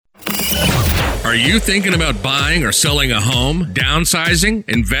Are you thinking about buying or selling a home, downsizing,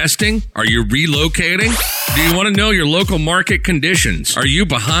 investing? Are you relocating? Do you want to know your local market conditions? Are you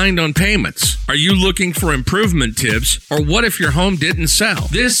behind on payments? Are you looking for improvement tips? Or what if your home didn't sell?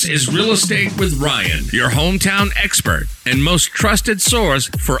 This is Real Estate with Ryan, your hometown expert and most trusted source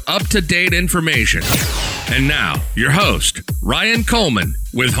for up-to-date information. And now, your host, Ryan Coleman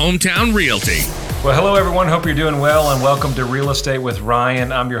with Hometown Realty. Well, hello everyone. Hope you're doing well and welcome to Real Estate with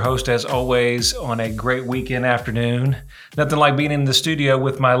Ryan. I'm your host as always on a great weekend afternoon. Nothing like being in the studio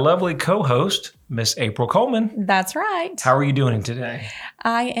with my lovely co-host, Miss April Coleman. That's right. How are you doing today?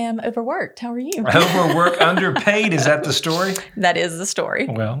 I am overworked. How are you? Overworked, underpaid. Is that the story? That is the story.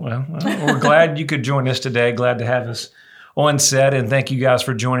 Well, we're glad you could join us today. Glad to have us on set, and thank you guys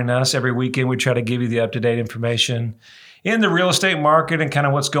for joining us. Every weekend we try to give you the up-to-date information in the real estate market and kind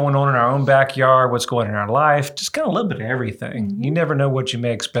of what's going on in our own backyard, what's going on in our life, just kind of a little bit of everything. Mm-hmm. You never know what you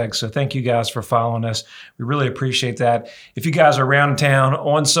may expect. So thank you guys for following us. We really appreciate that. If you guys are around town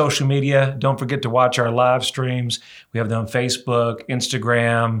on social media, don't forget to watch our live streams. We have them on Facebook,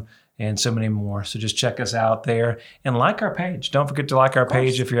 Instagram, and so many more. So just check us out there and like our page. Don't forget to like our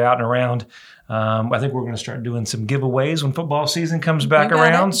page if you're out and around. I think we're going to start doing some giveaways when football season comes back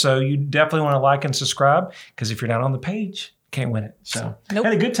around. So you definitely want to like and subscribe because if you're not on the page, you can't win it. So I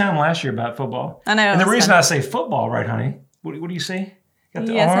had a good time last year about football. I know. And the reason I say football, right, honey? What do you see? Got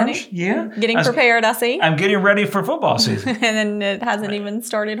the orange? Honey. Yeah. Getting prepared, I see. I'm getting ready for football season. And then it hasn't even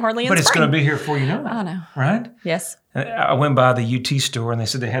started hardly in But spring. it's going to be here before you know it. I know. Right? Yes. I went by the UT store and they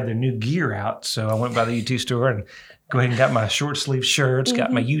said they had their new gear out. So I went by the UT store and go ahead and got my short sleeve shirts,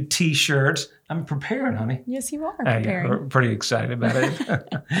 got my UT shirts. I'm preparing, honey. Yes, you are preparing. We're pretty excited about it.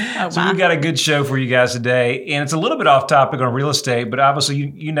 So wow. we've got a good show for you guys today. And it's a little bit off topic on real estate, but obviously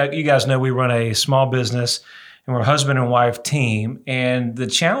you guys know we run a small business and we're a husband and wife team. And the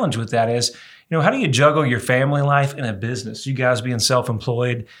challenge with that is, how do you juggle your family life and a business? You guys being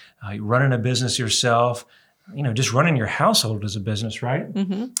self-employed, running a business yourself, just running your household is a business, right?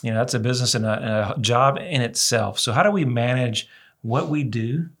 Mm-hmm. That's a business and a job in itself. So how do we manage what we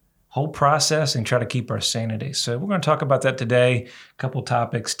do, whole process, and try to keep our sanity? So we're going to talk about that today. A couple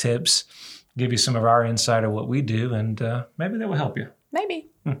topics, tips, give you some of our insight of what we do, and maybe that will help you. Maybe.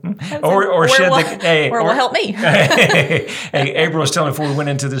 Or will help me. Hey, April was telling me before we went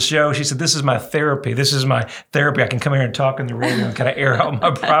into the show, she said, this is my therapy. This is my therapy. I can come here and talk on the radio and kind of air out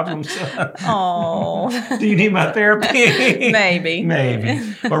my problems. Oh. Do you need my therapy? Maybe.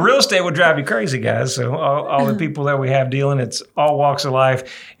 Well, real estate would drive you crazy, guys. So all the people that we have dealing, it's all walks of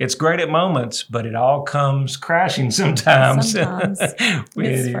life. It's great at moments, but it all comes crashing sometimes.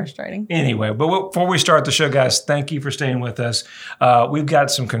 It's frustrating. Anyway, but before we start the show, guys, thank you for staying with us. We've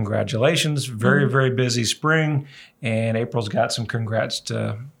got some congratulations. Very, very busy spring. And April's got some congrats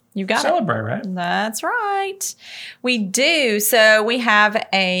to celebrate, right? That's right. We do. So we have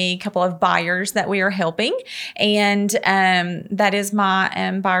a couple of buyers that we are helping. And that is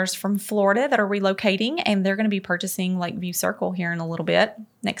my buyers from Florida that are relocating. And they're going to be purchasing Lakeview Circle here in a little bit.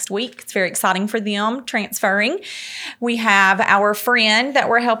 Next week. It's very exciting for them transferring. We have our friend that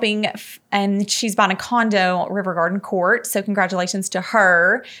we're helping, and she's buying a condo at River Garden Court. So congratulations to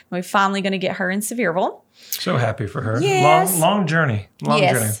her. We're finally going to get her in Sevierville. So happy for her. Yes. Long journey.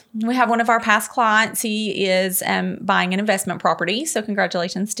 Journey. We have one of our past clients. He is buying an investment property. So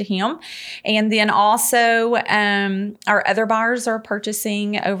congratulations to him. And then also our other buyers are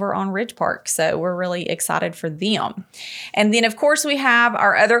purchasing over on Ridge Park. So we're really excited for them. And then, of course, we have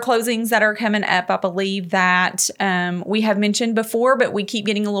our other closings that are coming up. I believe that we have mentioned before, but we keep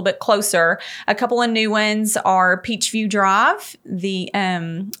getting a little bit closer. A couple of new ones are Peachview Drive. The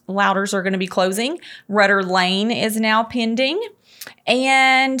Louders are going to be closing. Rudder Lane is now pending.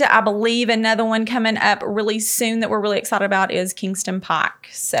 And I believe another one coming up really soon that we're really excited about is Kingston Pike.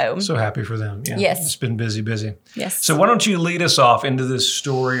 So happy for them. Yeah. Yes. It's been busy. Yes. So why don't you lead us off into this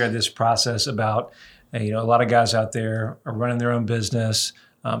story or this process about, a lot of guys out there are running their own business.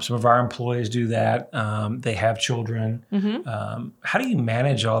 Some of our employees do that. They have children. Mm-hmm. How do you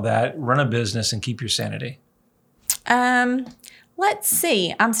manage all that, run a business, and keep your sanity? Let's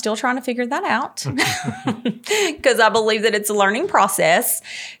see. I'm still trying to figure that out because I believe that it's a learning process.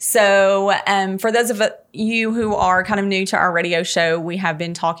 So for those of you who are kind of new to our radio show, we have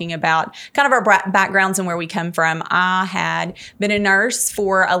been talking about kind of our backgrounds and where we come from. I had been a nurse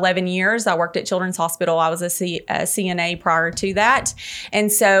for 11 years. I worked at Children's Hospital. I was a CNA prior to that.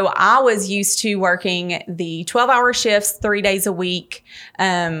 And so I was used to working the 12-hour shifts 3 days a week,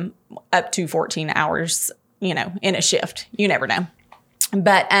 up to 14 hours, in a shift. You never know.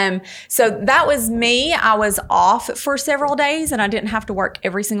 But so that was me. I was off for several days and I didn't have to work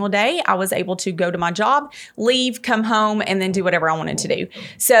every single day. I was able to go to my job, leave, come home, and then do whatever I wanted to do.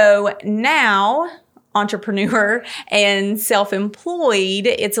 So now, entrepreneur and self-employed,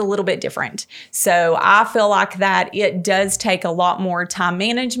 it's a little bit different. So I feel like that it does take a lot more time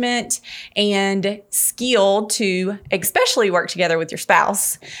management and skill to especially work together with your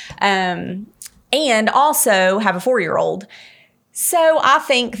spouse, and also have a 4-year-old. So I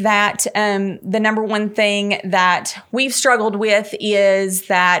think that the number one thing that we've struggled with is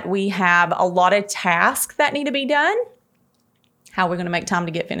that we have a lot of tasks that need to be done. How are we going to make time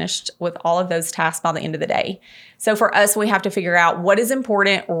to get finished with all of those tasks by the end of the day? So for us, we have to figure out what is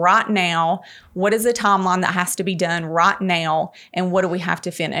important right now. What is the timeline that has to be done right now? And what do we have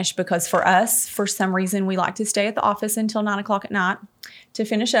to finish? Because for us, for some reason, we like to stay at the office until 9 o'clock at night to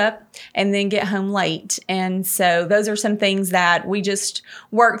finish up and then get home late. And so those are some things that we just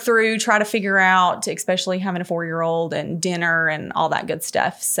work through, try to figure out, especially having a 4-year-old and dinner and all that good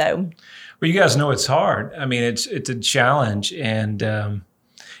stuff. So, well, you guys know it's hard. I mean, it's a challenge. And,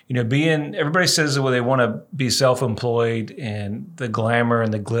 everybody says that they want to be self-employed and the glamour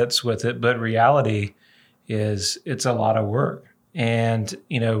and the glitz with it. But reality is it's a lot of work. And,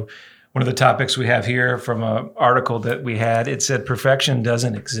 one of the topics we have here from an article that we had, it said perfection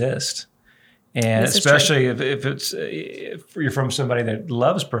doesn't exist. And especially if you're from somebody that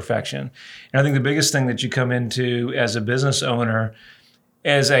loves perfection. And I think the biggest thing that you come into as a business owner,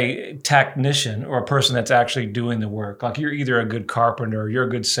 as a technician or a person that's actually doing the work, like you're either a good carpenter, or you're a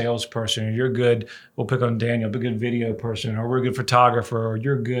good salesperson, or you're good, we'll pick on Daniel, a good video person, or we're a good photographer, or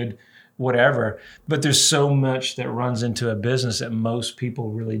you're good whatever. But there's so much that runs into a business that most people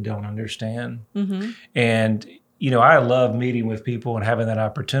really don't understand. Mm-hmm. And, I love meeting with people and having that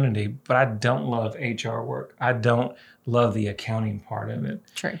opportunity, but I don't love HR work. I don't love the accounting part of it.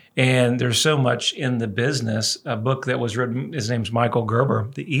 True. And there's so much in the business. A book that was written, his name's Michael Gerber,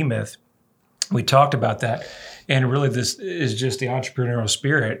 The E-Myth. We talked about that. And really this is just the entrepreneurial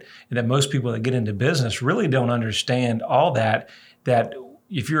spirit, and that most people that get into business really don't understand all that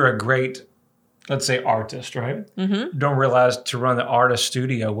if you're a great, let's say, artist, right? Mm-hmm. Don't realize to run the artist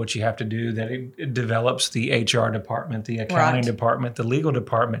studio, what you have to do, that it develops the HR department, the accounting department, the legal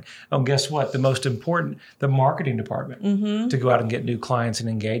department. Oh, guess what? The most important, the marketing department, to go out and get new clients and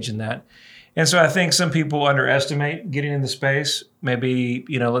engage in that. And so I think some people underestimate getting in the space. Maybe,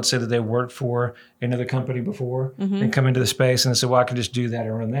 let's say that they worked for another company before and come into the space and they say, well, I can just do that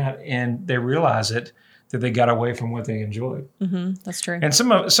and run that. And they realize that they got away from what they enjoyed. Mm-hmm. That's true. And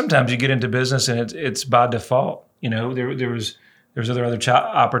sometimes you get into business and it's by default. There's other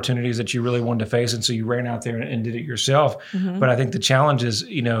opportunities that you really wanted to face, and so you ran out there and did it yourself. Mm-hmm. But I think the challenge is,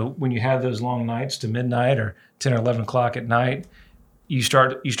 when you have those long nights to midnight or 10 or 11 o'clock at night, you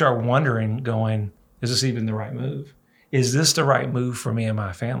start wondering, going, is this even the right move? Is this the right move for me and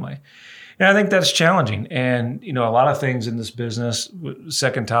my family? And I think that's challenging. And, a lot of things in this business,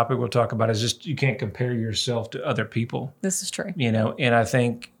 second topic we'll talk about is just you can't compare yourself to other people. This is true. And I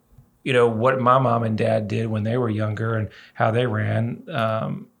think, what my mom and dad did when they were younger and how they ran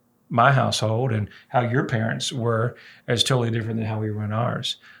my household and how your parents were is totally different than how we run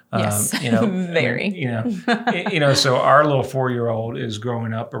ours. Yes, very. So our little 4-year-old is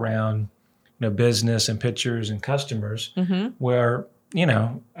growing up around, business and pictures and customers where,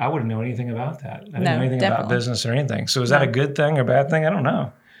 I wouldn't know anything about that. I didn't know anything about business or anything. So is that a good thing or bad thing? I don't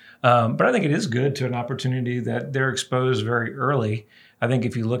know. But I think it is good to an opportunity that they're exposed very early. I think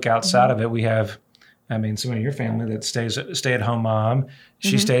if you look outside of it, we have, someone in your family that stay-at-home mom.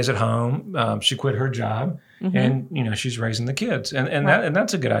 She stays at home. She quit her job, and she's raising the kids, and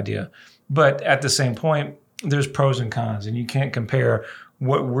that's a good idea. But at the same point, there's pros and cons, and you can't compare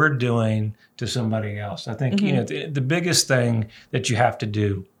what we're doing to somebody else. I think the biggest thing that you have to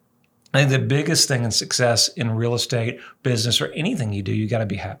do, I think the biggest thing in success in real estate, business, or anything you do, you got to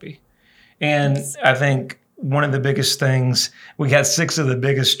be happy. And I think one of the biggest things, we got 6 of the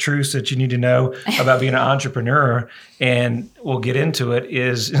biggest truths that you need to know about being an entrepreneur, and we'll get into it,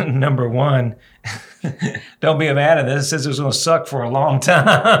 is number 1, don't be a man of this. It says it's going to suck for a long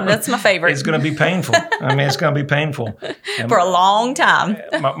time. That's my favorite. It's going to be painful. It's going to be painful. And for a long time.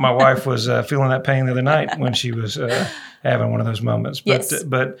 my wife was feeling that pain the other night when she was having one of those moments.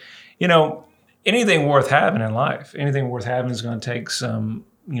 But anything worth having in life, anything worth having is going to take some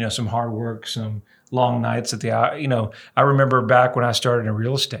hard work, some long nights at the, I remember back when I started in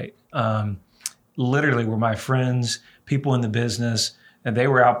real estate, literally were my friends, people in the business, and they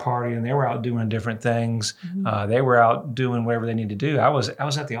were out partying, they were out doing different things. They were out doing whatever they needed to do. I was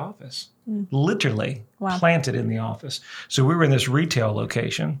at the office, literally planted in the office. So we were in this retail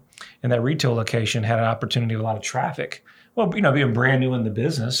location, and that retail location had an opportunity, a lot of traffic. Well, being brand new in the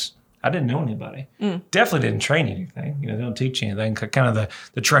business, I didn't know anybody. Definitely didn't train anything. They don't teach you anything. Kind of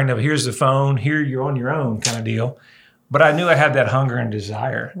the training of here's the phone, here you're on your own kind of deal. But I knew I had that hunger and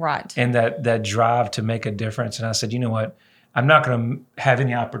desire, right, and that drive to make a difference. And I said, you know what? I'm not going to have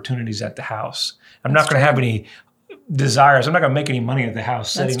any opportunities at the house. I'm not going to have any desires. I'm not going to make any money at the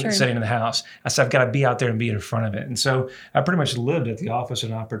house, sitting in the house. I said, I've got to be out there and be in front of it. And so I pretty much lived at the office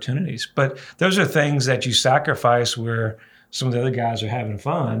and opportunities. But those are things that you sacrifice where some of the other guys are having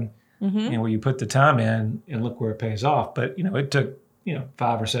fun, and where you put the time in and look where it pays off. But, it took,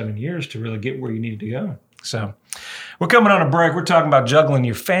 5 or 7 years to really get where you needed to go. So we're coming on a break. We're talking about juggling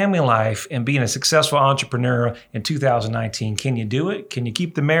your family life and being a successful entrepreneur in 2019. Can you do it? Can you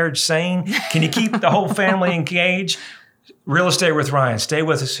keep the marriage sane? Can you keep the whole family engaged? Real Estate with Ryan. Stay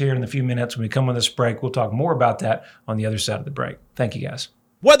with us here in a few minutes. When we come on this break, we'll talk more about that on the other side of the break. Thank you, guys.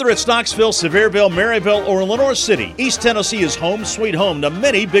 Whether it's Knoxville, Sevierville, Maryville, or Lenore City, East Tennessee is home sweet home to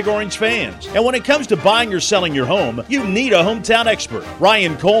many Big Orange fans. And when it comes to buying or selling your home, you need a hometown expert.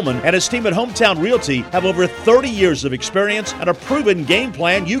 Ryan Coleman and his team at Hometown Realty have over 30 years of experience and a proven game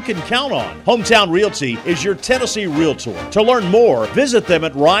plan you can count on. Hometown Realty is your Tennessee realtor. To learn more, visit them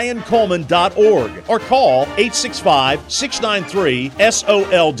at ryancoleman.org or call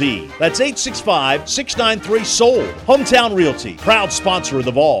 865-693-SOLD. That's 865-693-SOLD. Hometown Realty, proud sponsor of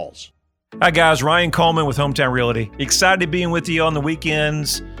the Vols. Hi guys, Ryan Coleman with Hometown Realty. Excited being with you on the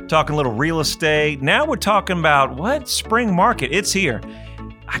weekends, talking a little real estate. Now we're talking about spring market. It's here.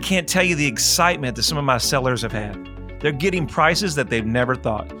 I can't tell you the excitement that some of my sellers have had. They're getting prices that they've never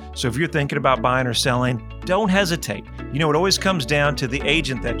thought. So if you're thinking about buying or selling, don't hesitate. It always comes down to the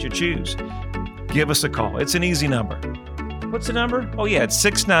agent that you choose. Give us a call. It's an easy number. What's the number? Oh yeah, it's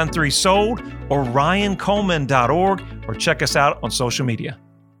 693-SOLD or ryancoleman.org, or check us out on social media.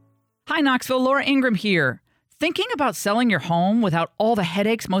 Hi Knoxville, Laura Ingram here. Thinking about selling your home without all the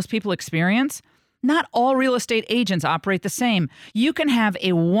headaches most people experience? Not all real estate agents operate the same. You can have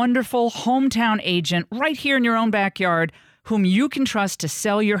a wonderful hometown agent right here in your own backyard whom you can trust to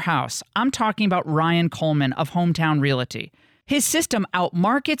sell your house. I'm talking about Ryan Coleman of Hometown Realty. His system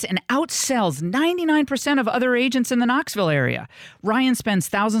outmarkets and outsells 99% of other agents in the Knoxville area. Ryan spends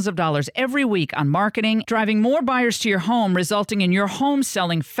thousands of dollars every week on marketing, driving more buyers to your home, resulting in your home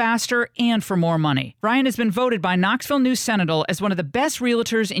selling faster and for more money. Ryan has been voted by Knoxville News Sentinel as one of the best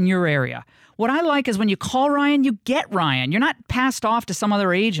realtors in your area. What I like is when you call Ryan, you get Ryan. You're not passed off to some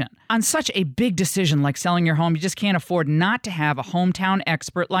other agent. On such a big decision like selling your home, you just can't afford not to have a hometown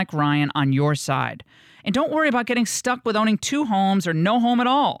expert like Ryan on your side. And don't worry about getting stuck with owning 2 homes or no home at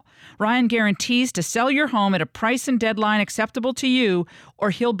all. Ryan guarantees to sell your home at a price and deadline acceptable to you,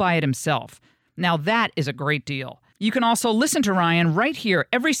 or he'll buy it himself. Now that is a great deal. You can also listen to Ryan right here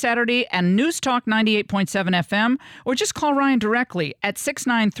every Saturday at News Talk 98.7 FM, or just call Ryan directly at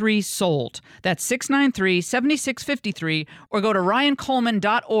 693-SOLD. That's 693-7653, or go to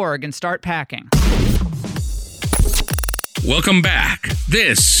ryancoleman.org and start packing. Welcome back.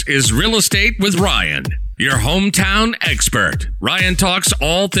 This is Real Estate with Ryan, your hometown expert. Ryan talks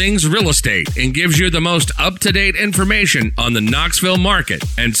all things real estate and gives you the most up-to-date information on the Knoxville market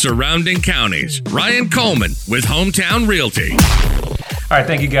and surrounding counties. Ryan Coleman with Hometown Realty. All right,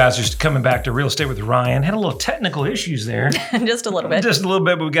 thank you guys for coming back to Real Estate with Ryan. Had a little technical issues there. Just a little bit. Just a little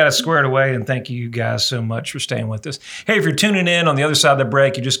bit, but we got it squared away, and thank you guys so much for staying with us. Hey, if you're tuning in on the other side of the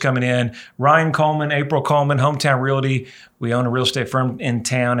break, you're just coming in, Ryan Coleman, April Coleman, Hometown Realty. We own a real estate firm in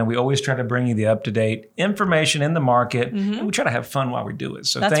town, and we always try to bring you the up-to-date information in the market, and we try to have fun while we do it.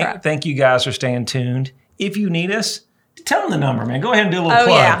 So thank you guys for staying tuned. If you need us, tell them the number, man. Go ahead and do a little plug.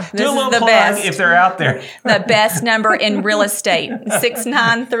 Yeah. Do a little plug if they're out there. The best number in real estate,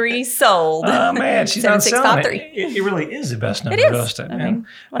 693-SOLD. Oh, man, she's not selling it. It really is the best number in real estate, man.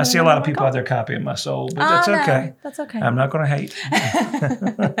 I see a lot of people out there copying my sold, but that's okay. No, that's okay. I'm not going to hate.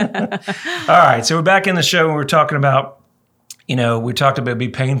 All right, so we're back in the show, and we're talking about, we talked about it be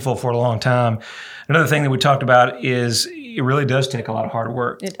painful for a long time. Another thing that we talked about is it really does take a lot of hard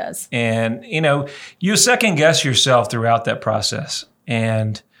work. It does. And, you second guess yourself throughout that process.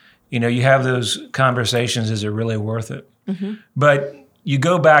 And, you have those conversations, is it really worth it? Mm-hmm. But you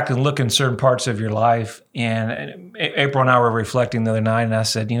go back and look in certain parts of your life. And April and I were reflecting the other night, and I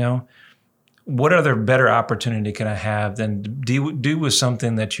said, what other better opportunity can I have than do with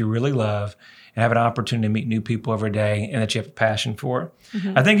something that you really love and have an opportunity to meet new people every day, and that you have a passion for it.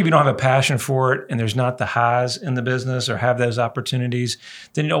 I think if you don't have a passion for it and there's not the highs in the business or have those opportunities,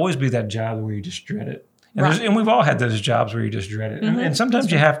 then it'll always be that job where you just dread it. And we've all had those jobs where you just dread it. And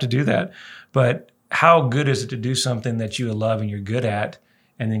sometimes you have to do that. But how good is it to do something that you love and you're good at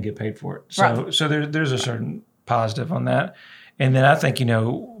and then get paid for it? So there's a certain positive on that. And then I think,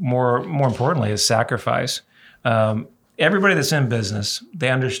 more importantly is sacrifice. Everybody that's in business, they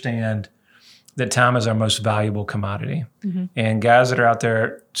understand that time is our most valuable commodity. And guys that are out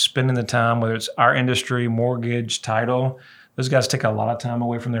there spending the time, whether it's our industry, mortgage, title, those guys take a lot of time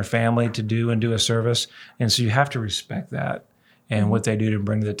away from their family to do a service. And so you have to respect that and what they do to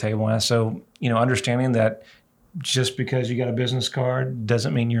bring to the table. And so, understanding that just because you got a business card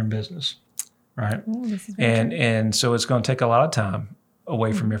doesn't mean you're in business, right? Ooh, this is very true. And so it's going to take a lot of time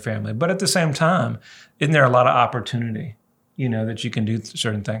away from your family. But at the same time, isn't there a lot of opportunity, that you can do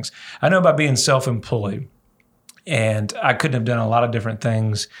certain things? I know about being self-employed, and I couldn't have done a lot of different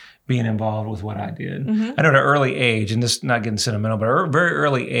things being involved with what I did. I know at an early age, and this is not getting sentimental, but at a very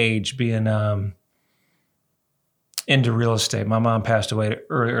early age being into real estate. My mom passed away at an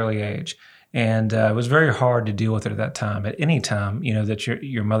early age. And it was very hard to deal with it at that time, at any time, that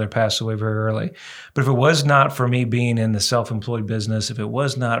your mother passed away very early. But if it was not for me being in the self-employed business, if it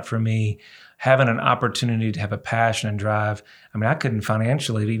was not for me having an opportunity to have a passion and drive, I couldn't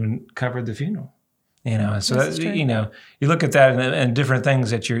financially even cover the funeral. And so that, you look at that and different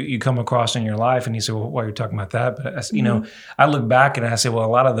things that you come across in your life, and you say, well, why are you talking about that? But I look back and I say, well, a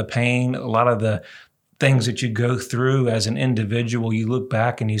lot of the pain, a lot of the things that you go through as an individual, you look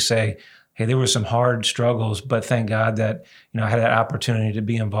back and you say, hey, there were some hard struggles, but thank God that, I had that opportunity to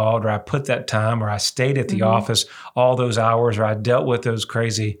be involved, or I put that time, or I stayed at the office all those hours, or I dealt with those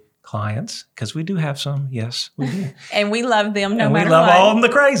crazy clients, because we do have some, yes, we do. And we love them no and matter we love what. all of the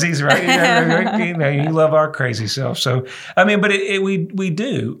crazies, right? You love our crazy self. So, but we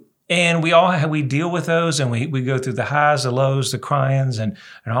do. And we deal with those, and we go through the highs, the lows, the cryings, and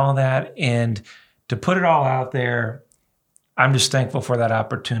all that. And to put it all out there, I'm just thankful for that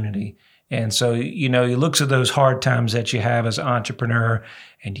opportunity. And so, you look at those hard times that you have as an entrepreneur,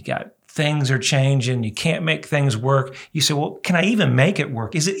 and you got things are changing. You can't make things work. You say, well, can I even make it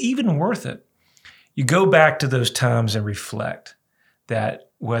work? Is it even worth it? You go back to those times and reflect that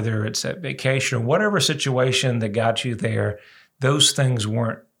whether it's at vacation or whatever situation that got you there, those things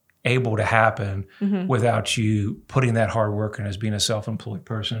weren't able to happen without you putting that hard work in as being a self-employed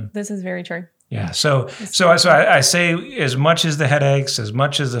person. This is very true. Yeah. So I say, as much as the headaches, as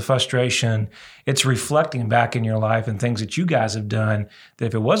much as the frustration, it's reflecting back in your life and things that you guys have done, that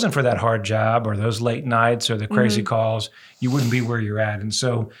if it wasn't for that hard job or those late nights or the crazy calls, you wouldn't be where you're at. And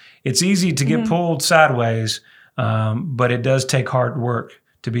so it's easy to get pulled sideways, but it does take hard work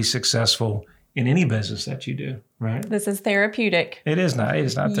to be successful in any business that you do, right? This is therapeutic. It is not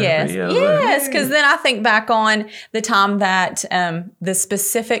therapy. Yes, because then I think back on the time that, the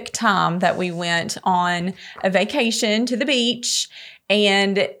specific time that we went on a vacation to the beach,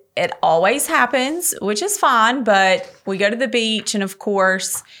 and it always happens, which is fine, but we go to the beach, and of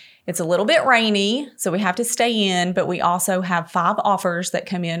course, it's a little bit rainy, so we have to stay in, but we also have 5 offers that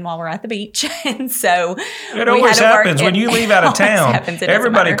come in while we're at the beach. And so it always happens when you leave out of town.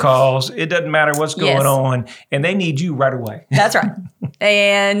 Everybody calls. It doesn't matter what's going on, and they need you right away. That's right.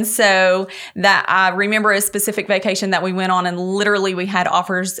 And so that I remember a specific vacation that we went on, and literally we had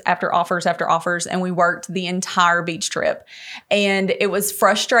offers after offers after offers, and we worked the entire beach trip. And it was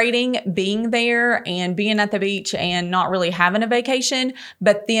frustrating being there and being at the beach and not really having a vacation.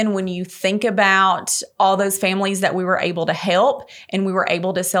 But then when you think about all those families that we were able to help, and we were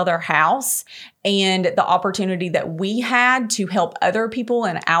able to sell their house, and the opportunity that we had to help other people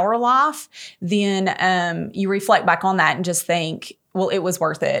in our life, then you reflect back on that and just think, well, it was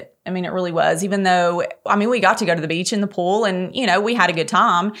worth it. I mean, it really was. Even though, we got to go to the beach and the pool, and, we had a good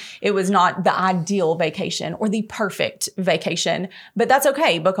time. It was not the ideal vacation or the perfect vacation, but that's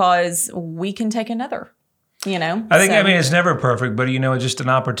okay, because we can take another. I think, it's never perfect, but, it's just an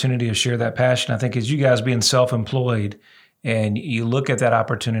opportunity to share that passion. I think as you guys being self-employed and you look at that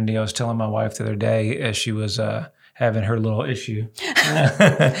opportunity, I was telling my wife the other day as she was having her little issue.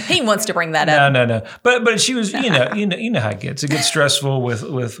 He wants to bring that up. No. But she was, you know how it gets. It gets stressful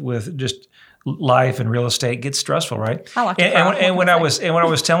with just life and real estate gets stressful, right? I like it. And when I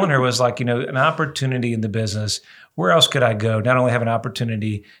was telling her was like, an opportunity in the business. Where else could I go? Not only have an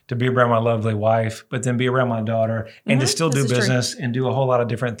opportunity to be around my lovely wife, but then be around my daughter and to still do business and do a whole lot of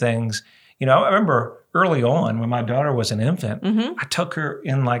different things. I remember early on, when my daughter was an infant, I took her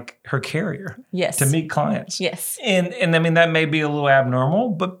in like her carrier to meet clients. Yes. And I mean, that may be a little abnormal,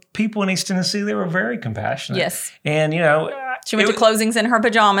 but people in East Tennessee, they were very compassionate. Yes. And, you know, she went to closings in her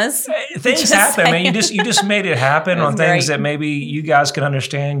pajamas. Things happen. I mean, you just made it happen on things that maybe you guys can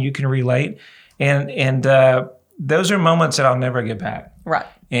understand, you can relate. And those are moments that I'll never get back. Right.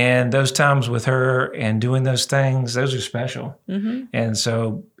 And those times with her and doing those things, those are special. And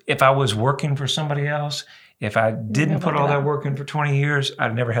so if I was working for somebody else, if I didn't put all that work in for 20 years,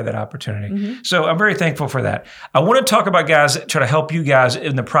 I'd never had that opportunity. So I'm very thankful for that. I want to talk about, guys, try to help you guys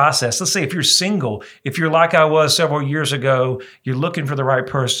in the process. Let's say if you're single, if you're like I was several years ago, you're looking for the right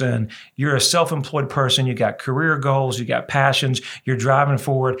person, you're a self-employed person, you got career goals, you got passions, you're driving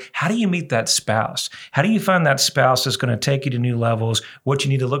forward. How do you meet that spouse? How do you find that spouse that's going to take you to new levels, what you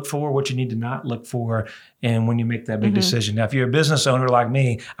need to look for, what you need to not look for, and when you make that big decision? Now, if you're a business owner like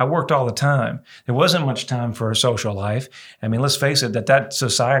me, I worked all the time. There wasn't much time for a social life. I mean, let's face it, that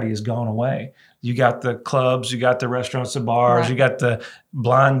society has gone away. You got the clubs, you got the restaurants, the bars, you got the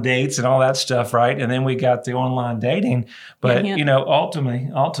blind dates and all that stuff, right? And then we got the online dating. But, you know, ultimately,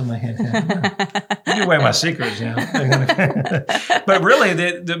 give away my secrets now. But really,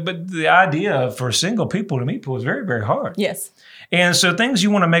 the idea for single people to meet people is very, very hard. Yes. And so things you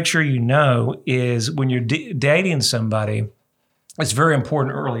want to make sure you know is when you're dating somebody, it's very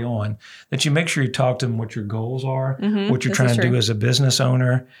important early on that you make sure you talk to them what your goals are, what you're trying to do as a business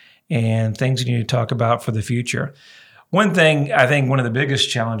owner, and things you need to talk about for the future. One thing, I think one of the biggest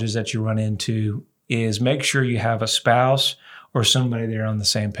challenges that you run into is make sure you have a spouse or somebody there on the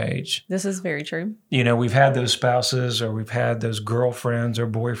same page. This is very true. You know, we've had those spouses or we've had those girlfriends or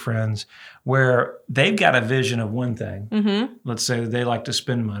boyfriends where they've got a vision of one thing. Let's say that they like to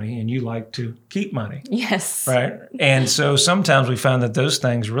spend money and you like to keep money. Yes. Right? And so sometimes we find that those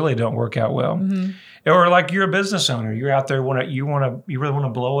things really don't work out well. Or like you're a business owner, you're out there, you really want to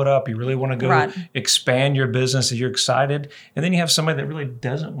blow it up. You really want to go expand your business and you're excited. And then you have somebody that really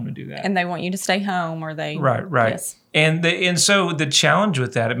doesn't want to do that. And they want you to stay home or they... Right. Yes. And so the challenge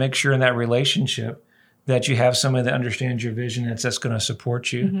with that, it makes sure in that relationship that you have somebody that understands your vision that's going to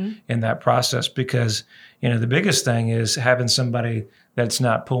support you in that process. Because, you know, the biggest thing is having somebody that's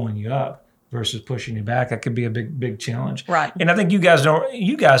not pulling you up versus pushing you back. That could be a big challenge. Right. And I think you guys know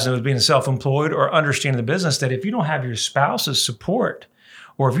as being self-employed or understanding the business that if you don't have your spouse's support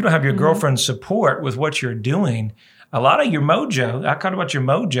or if you don't have your girlfriend's support with what you're doing, a lot of your mojo, I talk about your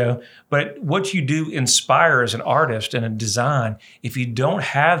mojo, but what you do inspire as an artist and a design, if you don't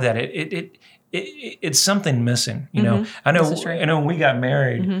have that, it's something missing. You know, I know when we got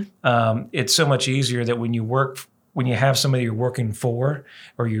married, it's so much easier that when you have somebody you're working for,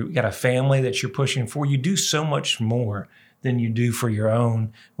 or you got a family that you're pushing for, you do so much more than you do for your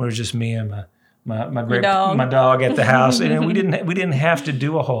own. When it was just me and my dog at the house, and we didn't have to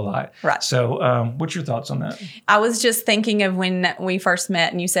do a whole lot. Right. So, what's your thoughts on that? I was just thinking of when we first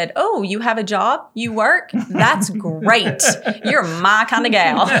met, and you said, "Oh, you have a job, you work. That's great. You're my kind of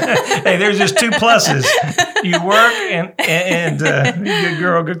gal." Hey, there's just two pluses. You work and good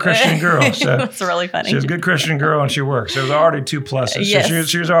girl, good Christian girl. So it's really funny. She was a good Christian girl and she works. So there was already two pluses. Yes. So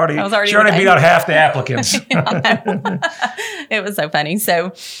she already beat out half the applicants. It was so funny.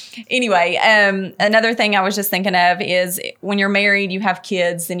 So anyway, another thing I was just thinking of is when you're married, you have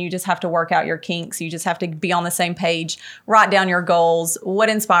kids, then you just have to work out your kinks. You just have to be on the same page, write down your goals, what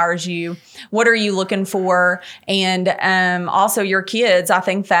inspires you, what are you looking for, and also your kids. I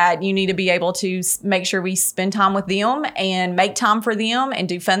think that you need to be able to make sure we spend time with them and make time for them and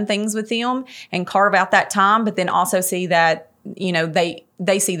do fun things with them and carve out that time, but then also see that, you know, they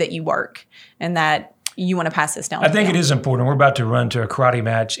see that you work and that you want to pass this down. I think it is important. We're about to run to a karate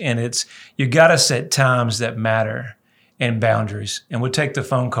match, and you got to set times that matter and boundaries. And we'll take the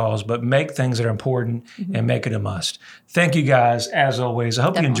phone calls, but make things that are important and make it a must. Thank you guys, as always. I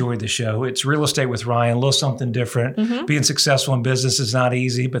hope you enjoyed the show. It's Real Estate with Ryan, a little something different. Being successful in business is not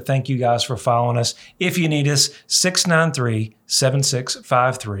easy, but thank you guys for following us. If you need us,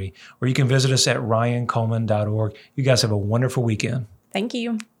 693-7653, or you can visit us at ryancoleman.org. You guys have a wonderful weekend. Thank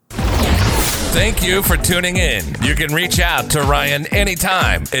you. Thank you for tuning in. You can reach out to Ryan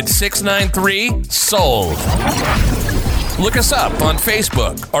anytime at 693-SOLD. Look us up on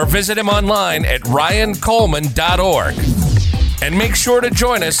Facebook or visit him online at ryancoleman.org. And make sure to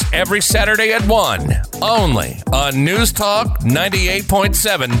join us every Saturday at 1, only on News Talk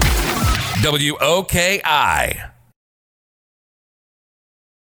 98.7 WOKI.